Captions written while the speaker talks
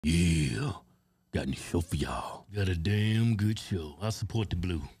Yeah, got a show for y'all. Got a damn good show. I support the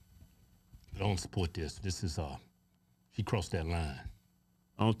blue. But I don't support this. This is, she crossed that line.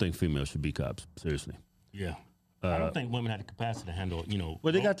 I don't think females should be cops, seriously. Yeah. I don't think women have the capacity to handle,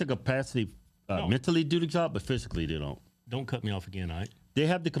 Well, they got the capacity mentally to do the job, but physically they don't. Don't cut me off again, all right? They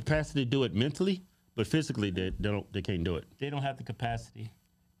have the capacity to do it mentally, but physically they can't do it. They don't have the capacity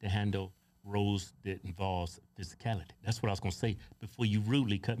to handle roles that involves physicality. That's what I was going to say before you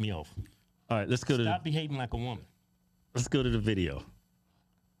rudely cut me off. All right, let's go to Stop behaving like a woman. Let's go to the video.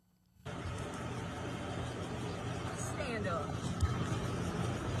 Stand up.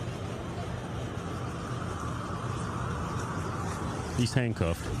 He's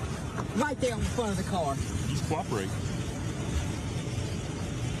handcuffed. Right there on the front of the car. He's cooperating.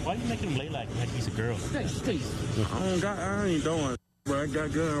 Why are you making him lay like he's a girl? Stay. I ain't doing it, bro. I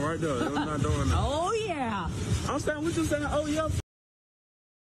got gun right there. I'm not doing that. Oh, yeah. I'm saying, what you saying? Oh, yeah.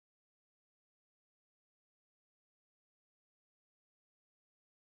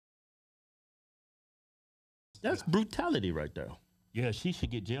 That's brutality right there. Yeah, she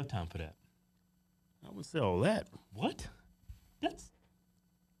should get jail time for that. I would say all that. What?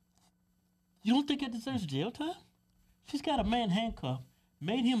 You don't think it deserves jail time? She's got a man handcuffed,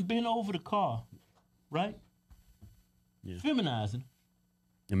 made him bend over the car, right? Yeah. Feminizing,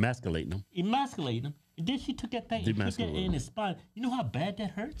 Emasculating him. emasculating him, and then she took that thing and put that in his spine. You know how bad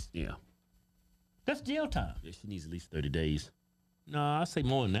that hurts? Yeah. That's jail time. Yeah, she needs at least 30 days. No, I say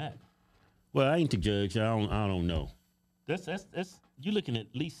more than that. Well, I ain't the judge. I don't know. That's you're looking at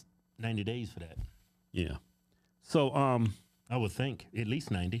least 90 days for that. Yeah. So I would think at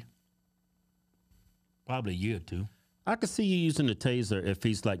least 90. Probably a year or two. I could see you using the taser if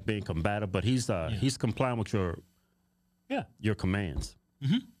he's like being combative, but he's complying with your commands.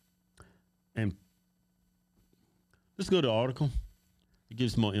 Mm-hmm. And let's go to the article. It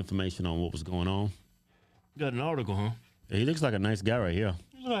gives more information on what was going on. Got an article, huh? Yeah, he looks like a nice guy right here.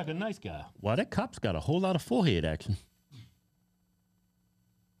 You look like a nice guy. Wow, that cop's got a whole lot of forehead action.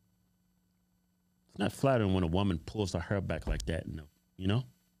 It's not flattering when a woman pulls her hair back like that, you know?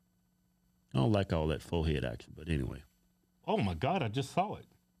 I don't like all that forehead action, but anyway. Oh my God, I just saw it.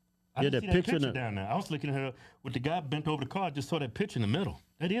 I Yeah, didn't that see that picture picture down there. I was looking at her with the guy bent over the car. I just saw that picture in the middle.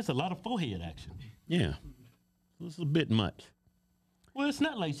 That is a lot of forehead action. Yeah. This is a bit much. Well, it's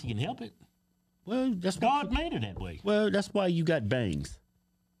not like she can help it. Well, that's God made her that way. Well, that's why you got bangs.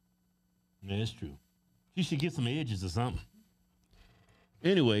 Yeah, that's true. She should get some edges or something.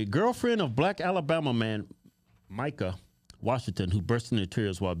 Anyway, girlfriend of black Alabama man Micah Washington, who burst into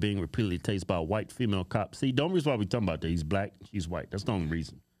tears while being repeatedly tased by a white female cop. See, the only reason why we talking about that, he's black, she's white. That's the only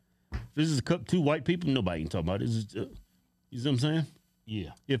reason. If this is two white people, nobody can talk about it. You see what I'm saying? Yeah.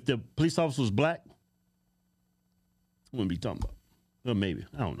 If the police officer was black, we wouldn't be talking about it. Well, maybe.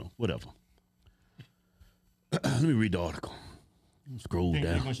 I don't know. Whatever. Let me read the article. Scroll Think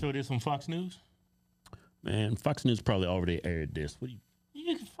down. they're going to show this on Fox News? Man, Fox News probably already aired this. What do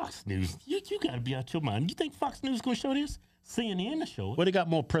you? Fox News. You got to be out your mind. You think Fox News is going to show this? CNN to show it. Well, they got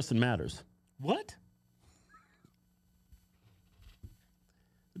more pressing matters. What?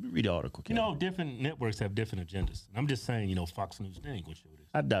 Let me read the article. Kevin. You know, different networks have different agendas. I'm just saying, Fox News, they ain't going to show this.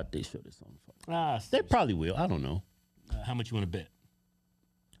 I doubt they show this on Fox. Ah, They probably will. I don't know. how much you want to bet?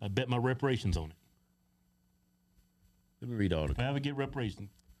 I bet my reparations on it. Let me read the If article. I ever get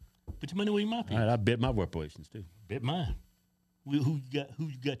reparations, put your money where your mouth is. All right, I bet my reparations too. Bet mine. Who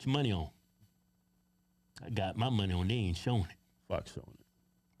you got your money on? I got my money on. They ain't showing it. Fox showing it.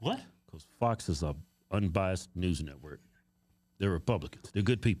 What? Because Fox is a unbiased news network. They're Republicans. They're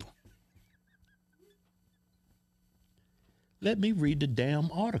good people. Let me read the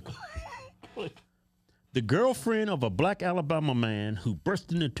damn article. The girlfriend of a black Alabama man who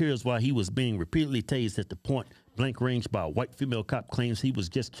burst into tears while he was being repeatedly tased at the point blank range by a white female cop claims he was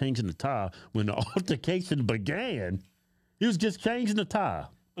just changing the tire when the altercation began. He was just changing the tire.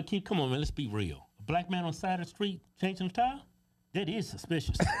 But come on, man. Let's be real. A black man on the side of the street changing the tire? That is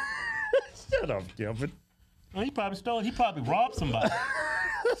suspicious. Shut up, Kevin. Well, he probably stole. He probably robbed somebody.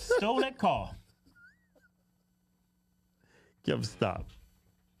 Stole that car. Kevin, stop.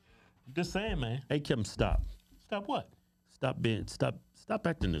 I'm just saying, man. Hey, Kevin, stop. Stop what? Stop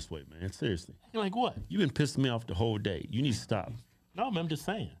acting this way, man. Seriously. You're like what? You've been pissing me off the whole day. You need to stop. No, man. I'm just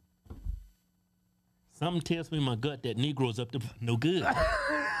saying. Something tells me in my gut that Negroes up to no good.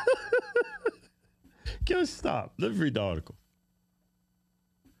 Kevin, stop. Let's read the article.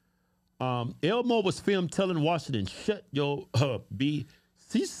 Elmo was filmed telling Washington, shut your B.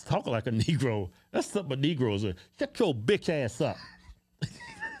 He's talking like a Negro. That's something Negroes are. Shut your bitch ass up.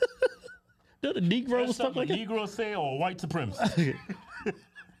 Don't the Negroes That's talk something like a Negro say or a white supremacist.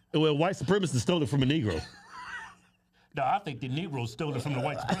 Well, white supremacists stole it from a Negro. No, I think the Negroes stole it from the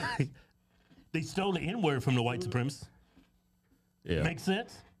white supremacists. They stole the N-word from the white supremacists. Yeah. Makes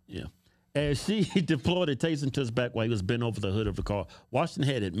sense? Yeah. As she deployed a taser to his back while he was bent over the hood of the car,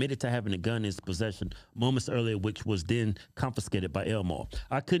 Washington had admitted to having a gun in his possession moments earlier, which was then confiscated by Elmore.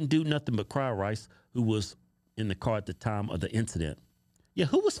 I couldn't do nothing but cry, Rice, who was in the car at the time of the incident. Yeah,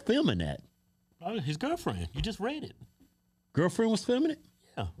 who was filming that? His girlfriend. You just read it. Girlfriend was filming it?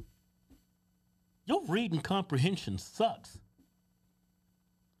 Yeah. Your reading comprehension sucks.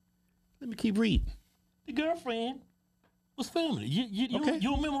 Let me keep reading. The girlfriend was filming it. Okay.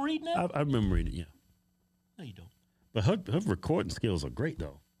 You remember reading that? I remember reading it, yeah. No, you don't. But her recording skills are great,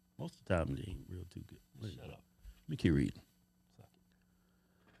 though. Most of the time, they ain't real too good. Shut up. Let me keep reading.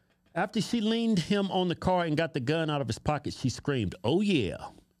 After she leaned him on the car and got the gun out of his pocket, she screamed, "Oh, yeah."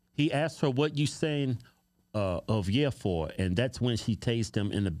 He asked her, "What you saying of yeah for?" And that's when she tased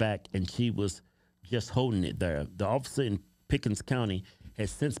him in the back, and she was just holding it there. The officer in Pickens County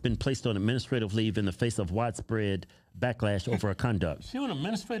has since been placed on administrative leave in the face of widespread backlash over her conduct. She on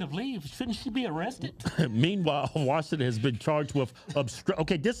administrative leave. Shouldn't she be arrested? Meanwhile, Washington has been charged with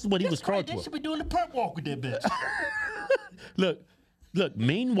Okay, this is what he was charged They with. should be doing the perp walk with that bitch. Look,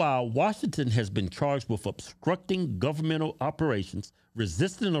 meanwhile, Washington has been charged with obstructing governmental operations,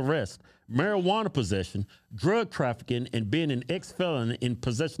 resisting arrest, marijuana possession, drug trafficking, and being an ex-felon in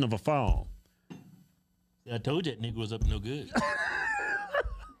possession of a firearm. I told you that nigga was up to no good.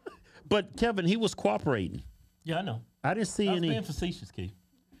 But, Kevin, he was cooperating. Yeah, I know. I didn't see I was any. being facetious, Keith.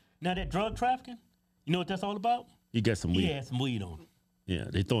 Now, that drug trafficking, you know what that's all about? You got some He weed. had some weed on him. Yeah,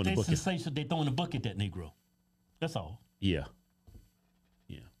 they throwing the They bucket. sensational. They throwing the book at that Negro. That's all. Yeah.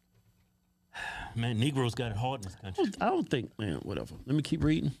 Yeah. Man, Negroes got it hard in this country. I don't think, man, whatever. Let me keep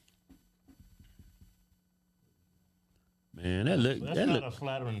reading. Man, That's not a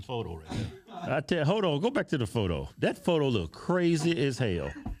flattering photo right there. I tell you, hold on, go back to the photo. That photo look crazy as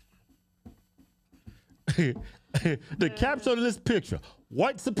hell. The caption of this picture,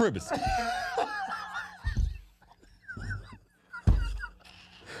 white supremacy.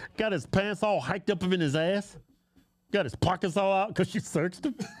 Got his pants all hiked up in his ass. Got his pockets all out because she searched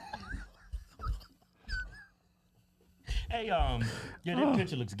him. Hey, that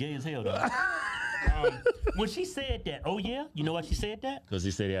picture looks gay as hell, though. When she said that, oh yeah, you know why she said that? Because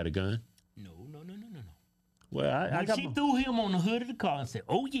he said he had a gun? No. Well, I When got she threw him on the hood of the car and said,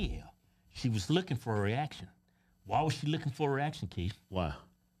 oh yeah, she was looking for a reaction. Why was she looking for a reaction, Keith? Why?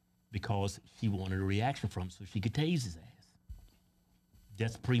 Because she wanted a reaction from him so she could tase his ass.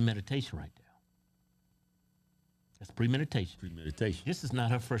 That's premeditation right there. That's premeditation. Premeditation. This is not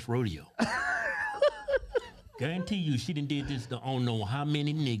her first rodeo. Guarantee you she done did this to I don't know how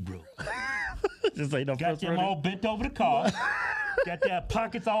many Negroes. This ain't no Got first them rodeo. all bent over the car. Got their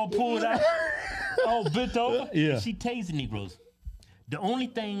pockets all pulled out. All bent over. Yeah. She tasing Negroes. The only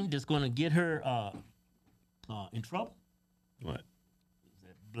thing that's going to get her in trouble What? is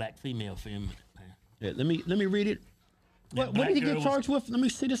that black female film. Yeah, let me read it. What black did he girl get was- charged with? Let me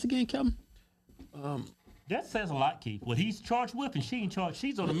see this again, Kevin. That says a lot, Keith. What he's charged with and she ain't charged.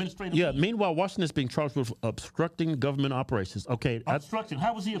 She's on administrative Yeah, leave. meanwhile, Washington is being charged with obstructing government operations. Okay, Obstruction.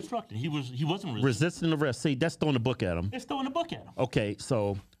 How was he obstructing? He wasn't resisting. resisting arrest. See, that's throwing the book at him. It's throwing a book at him. Okay,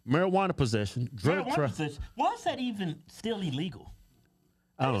 so marijuana possession, drug Marijuana trafficking. possession. Why is that even still illegal?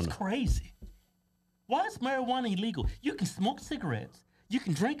 I don't That's know. crazy. Why is marijuana illegal? You can smoke cigarettes. You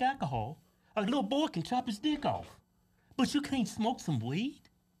can drink alcohol. A little boy can chop his dick off. But you can't smoke some weed?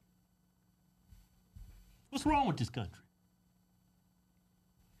 What's wrong with this country?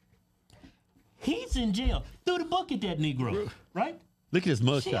 He's in jail. Threw the book at that Negro, right? Look at his She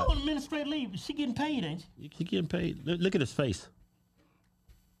mugshot. on administrative leave. She getting paid, ain't she? He getting paid. Look at his face.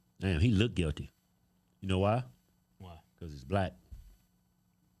 Damn, he looked guilty. You know why? Why? Because he's black.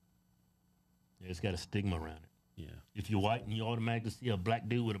 Yeah, it's got a stigma around it. Yeah. If you're white and you automatically see a black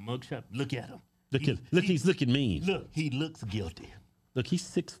dude with a mugshot, look at him. He's looking mean. Look, he looks guilty. Look, he's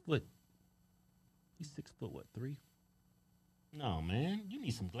 6 foot. He's 6 foot, what, 3? No, man, you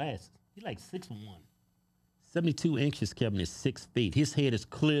need some glasses. He like 6'1". 72 inches, Kevin, is 6 feet. His head is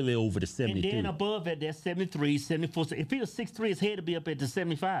clearly over the 72. And then above that, that's 73, 74. So if he was 6'3", his head would be up at the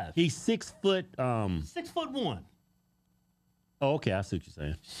 75. He's 6 foot. 6'1". Oh, okay, I see what you're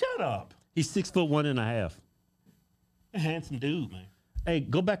saying. Shut up. He's 6 foot 1.5. A handsome dude, man. Hey,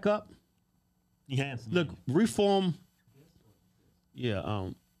 go back up. You handsome. Look, man. reform. Yeah.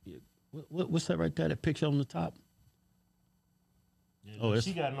 What's that right there? That picture on the top. Yeah, oh, look,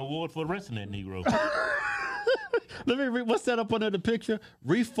 she got an award for arresting that Negro. Let me read. What's that up under the picture?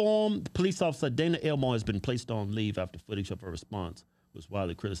 Reformed police officer Dana Elmore has been placed on leave after footage of her response was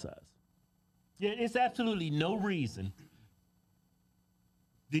widely criticized. Yeah, it's absolutely no reason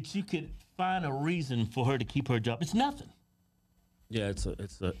that you could find a reason for her to keep her job. It's nothing. Yeah, it's an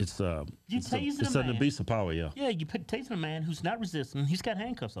tasing a abuse of power. Yeah. Yeah, you put tasing a man who's not resisting. He's got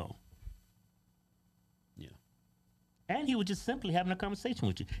handcuffs on. Yeah. And he was just simply having a conversation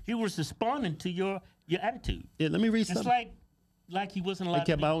with you. He was responding to your attitude. Yeah. Let me read It's something. like he wasn't allowed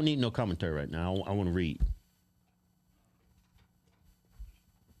Okay, to but I be. don't need no commentary right now. I want to read.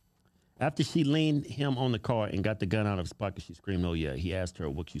 After she leaned him on the car and got the gun out of his pocket, she screamed, "Oh yeah!" He asked her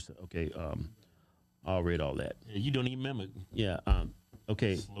what you said. Okay, I'll read all that. Yeah, you don't even remember. Yeah.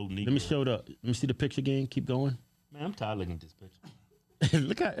 Okay. Slow Let me Negro. let me see the picture again. Keep going. Man, I'm tired of looking at this picture.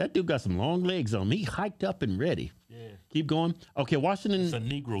 Look at that dude got some long legs on him. He hiked up and ready. Yeah. Keep going. Okay, It's Washington. a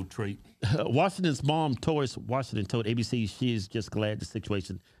Negro trait. Washington's mom, Taurus Washington, told ABC she is just glad the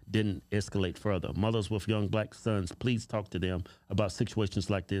situation didn't escalate further. Mothers with young black sons, please talk to them about situations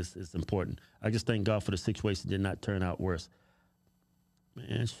like this. It's important. I just thank God for the situation did not turn out worse.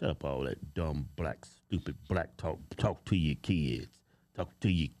 Man, shut up all that dumb black, stupid black talk. Talk to your kids. Talk to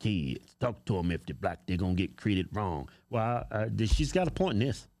your kids. Talk to them if they're black. They're going to get treated wrong. Well, she's got a point in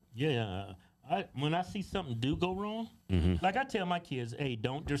this. Yeah. When I see something do go wrong, like I tell my kids, hey,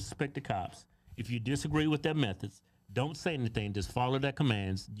 don't disrespect the cops. If you disagree with their methods, don't say anything. Just follow their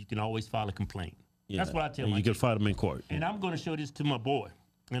commands. You can always file a complaint. That's what I tell And my you can kids. fight them in court. And I'm going to show this to my boy.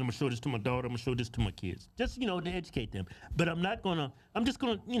 And I'm going to show this to my daughter. I'm going to show this to my kids. Just, to educate them. But I'm just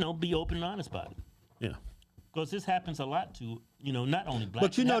going to, be open and honest about it. Yeah. Because this happens a lot to, not only black,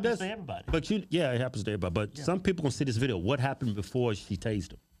 But it happens that's to everybody. But it happens to everybody. But some people gonna see this video. What happened before she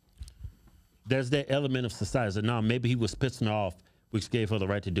tased him? There's that element of society. So now maybe he was pissing her off, which gave her the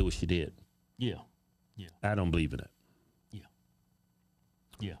right to do what she did. Yeah. I don't believe in that.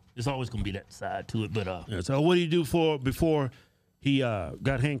 Yeah. There's always going to be that side to it. But, Yeah, so what did he do before he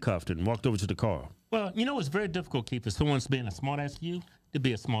got handcuffed and walked over to the car? well, it's very difficult, Keith, if someone's being a smart ass to you, to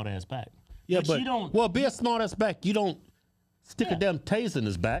be a smart ass back. Yeah, but you don't. well, be a smart ass back. You don't stick a Yeah. damn taser in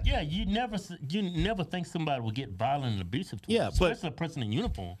his back. Yeah, you never think somebody will get violent and abusive towards Yeah, you, but- especially a person in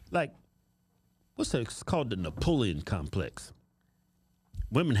uniform. Like, what's that? It's called the Napoleon complex.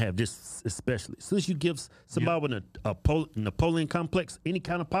 Women have this especially. As soon as you give somebody with a Napoleon complex any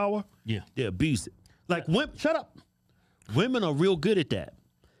kind of power, Yeah. they abuse it. Like, shut up. Women are real good at that.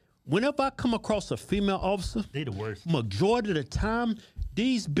 Whenever I come across a female officer, They the worst. majority of the time,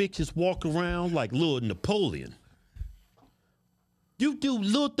 these bitches walk around like little Napoleon. You do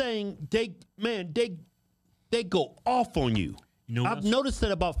little thing, they go off on you. You know I've what? noticed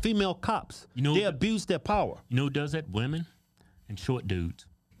that about female cops. You know they what? abuse their power. You know who does that? Women and short dudes.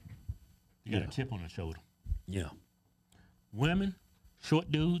 You got Yeah. a chip on their shoulder. Yeah. Women,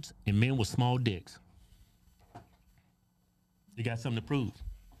 short dudes, and men with small dicks. They got something to prove.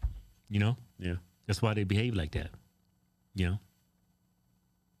 Yeah. That's why they behave like that. It's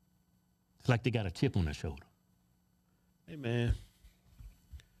like they got a chip on their shoulder. Hey, man.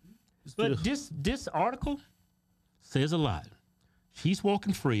 But this article says a lot. She's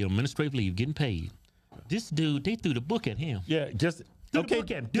walking free on administrative leave, getting paid. This dude, they threw the book at him. Yeah, just Threw the okay.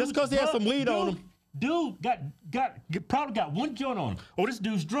 book at him. Just because he had some weed on him. Dude probably got one joint on him. Oh, this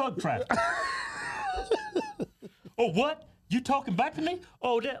dude's drug trafficking. Oh, what? You talking back to me?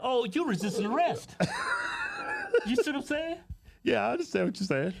 Oh, you resisting arrest. You see what I'm saying? Yeah, I understand what you're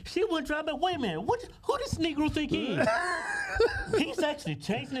saying. She went driving. Wait a minute. Who this Negro think he is? He's actually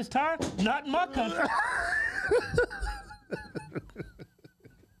changing his tire. Not in my country.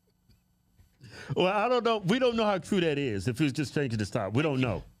 Well, I don't know. We don't know how true that is. If he was just changing his tire, we don't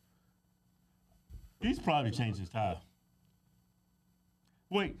know. He's probably changed his tire.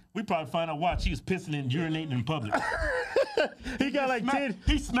 Wait, we probably find out why she was pissing and urinating in public. He got like 10.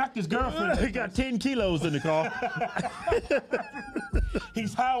 He smacked his girlfriend. He got 10 kilos in the car.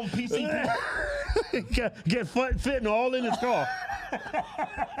 He's high on PCP. He got fitting all in his car.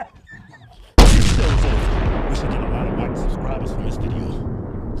 We should get a lot of white subscribers from this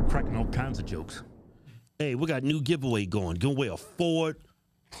video. It's cracking all kinds of jokes. Hey, we got a new giveaway going. Give away a Ford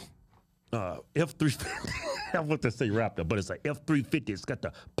F-350. I want to say Raptor, but it's a F-350. It's got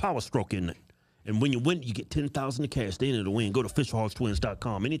the Power Stroke in it. And when you win, you get $10,000 in cash. They enter the win. Go to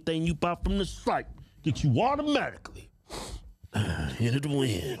fisherhawkstwins.com. Anything you buy from the site gets you automatically enter the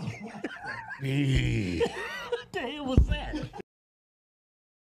win. What the hell was that?